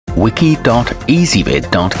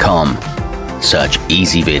wiki.ezvid.com. Search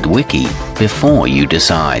Ezvid Wiki before you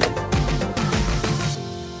decide.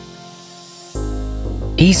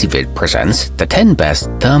 Ezvid presents the 10 best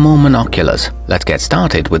thermal monoculars. Let's get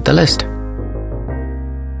started with the list.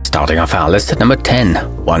 Starting off our list at number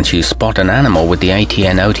 10. Once you spot an animal with the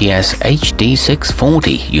ATN ots-hd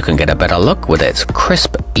 640, you can get a better look with its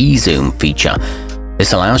crisp e-zoom feature.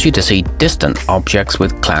 This allows you to see distant objects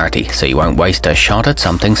with clarity, so you won't waste a shot at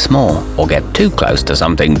something small or get too close to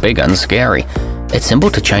something big and scary. It's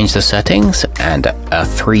simple to change the settings, and a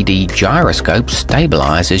 3D gyroscope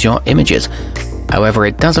stabilizes your images. However,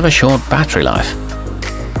 it does have a short battery life.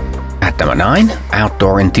 At number 9,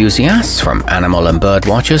 outdoor enthusiasts from animal and bird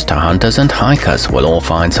watchers to hunters and hikers will all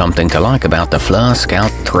find something to like about the Flir Scout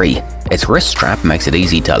 3. Its wrist strap makes it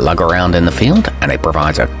easy to lug around in the field, and it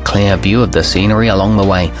provides a clear view of the scenery along the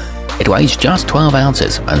way. It weighs just 12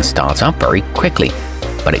 ounces and starts up very quickly,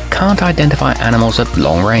 but it can't identify animals at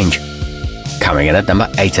long range. Coming in at number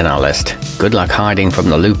 8 on our list, good luck hiding from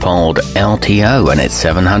the leupold LTO and its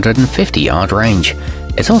 750-yard range.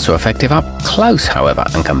 It's also effective up close, however,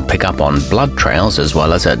 and can pick up on blood trails as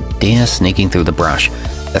well as a deer sneaking through the brush.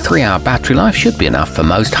 The 3-hour battery life should be enough for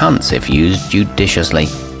most hunts if used judiciously.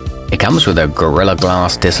 It comes with a Gorilla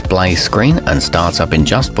Glass display screen and starts up in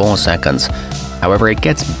just 4 seconds. However, it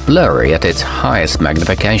gets blurry at its highest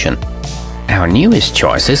magnification. Our newest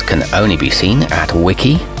choices can only be seen at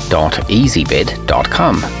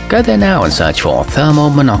wiki.ezvid.com. Go there now and search for thermal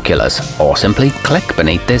monoculars, or simply click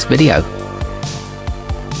beneath this video.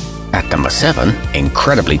 At number 7,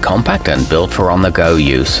 incredibly compact and built for on-the-go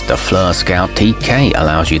use, the Flir Scout TK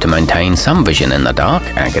allows you to maintain some vision in the dark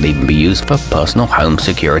and can even be used for personal home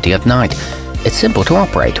security at night. It's simple to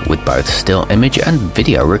operate with both still image and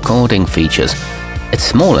video recording features. It's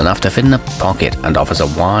small enough to fit in a pocket and offers a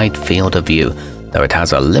wide field of view, though it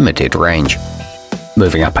has a limited range.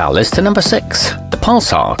 Moving up our list to number 6, the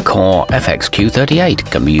Pulsar Core FXQ38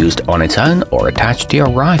 can be used on its own or attached to your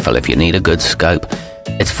rifle if you need a good scope.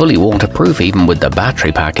 It's fully waterproof even with the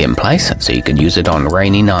battery pack in place, so you can use it on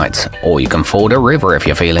rainy nights, or you can ford a river if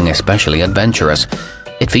you're feeling especially adventurous.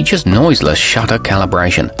 It features noiseless shutter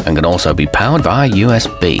calibration and can also be powered via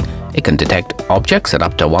USB. It can detect objects at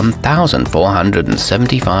up to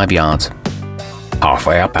 1,475 yards.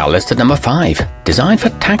 Halfway up our list at number 5. Designed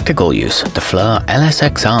for tactical use, the Flir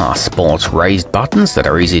LSXR sports raised buttons that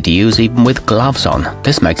are easy to use even with gloves on.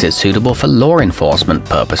 This makes it suitable for law enforcement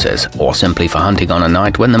purposes, or simply for hunting on a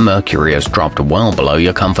night when the mercury has dropped well below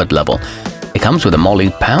your comfort level. It comes with a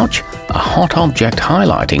MOLLE pouch, a hot object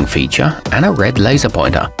highlighting feature, and a red laser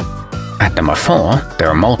pointer. At number 4, there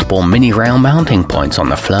are multiple mini-rail mounting points on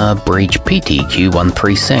the Flir Breach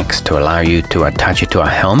PTQ136 to allow you to attach it to a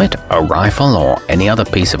helmet, a rifle, or any other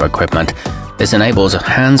piece of equipment. This enables a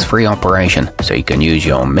hands-free operation, so you can use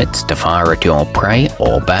your mitts to fire at your prey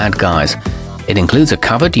or bad guys. It includes a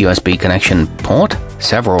covered USB connection port,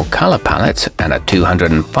 several color palettes, and a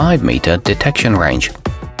 205-meter detection range.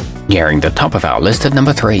 Nearing the top of our list at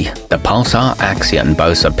number 3, the Pulsar Axion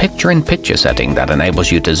boasts a picture-in-picture setting that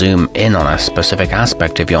enables you to zoom in on a specific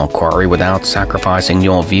aspect of your quarry without sacrificing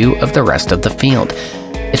your view of the rest of the field.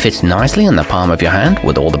 It fits nicely in the palm of your hand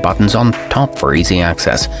with all the buttons on top for easy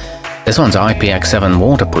access. This one's IPX7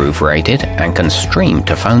 waterproof rated and can stream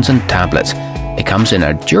to phones and tablets. It comes in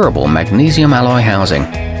a durable magnesium alloy housing.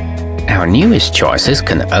 Our newest choices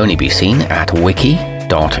can only be seen at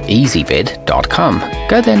wiki.ezvid.com.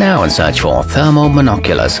 Go there now and search for thermal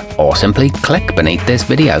monoculars, or simply click beneath this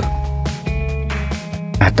video.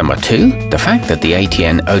 At number 2, the fact that the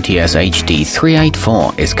ATN ots-hd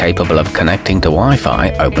 384 is capable of connecting to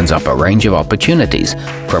Wi-Fi opens up a range of opportunities,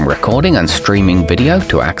 from recording and streaming video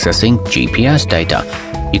to accessing GPS data.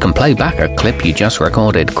 You can play back a clip you just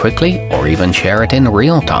recorded quickly, or even share it in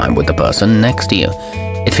real time with the person next to you.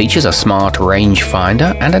 It features a smart range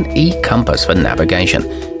finder and an e-compass for navigation.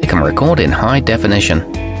 It can record in high definition.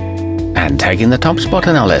 And taking the top spot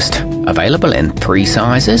on our list, available in 3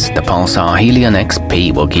 sizes, the Pulsar Helion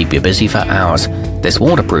XP will keep you busy for hours. This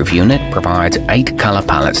waterproof unit provides 8 color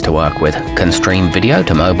palettes to work with, can stream video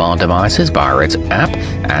to mobile devices via its app,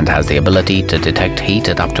 and has the ability to detect heat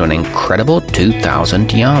at up to an incredible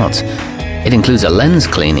 2,000 yards. It includes a lens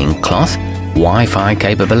cleaning cloth, Wi-Fi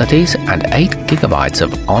capabilities, and 8 gigabytes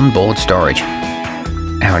of onboard storage.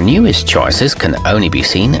 Our newest choices can only be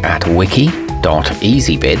seen at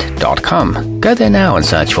wiki.ezvid.com. Go there now and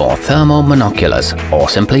search for thermal monoculars, or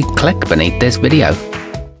simply click beneath this video.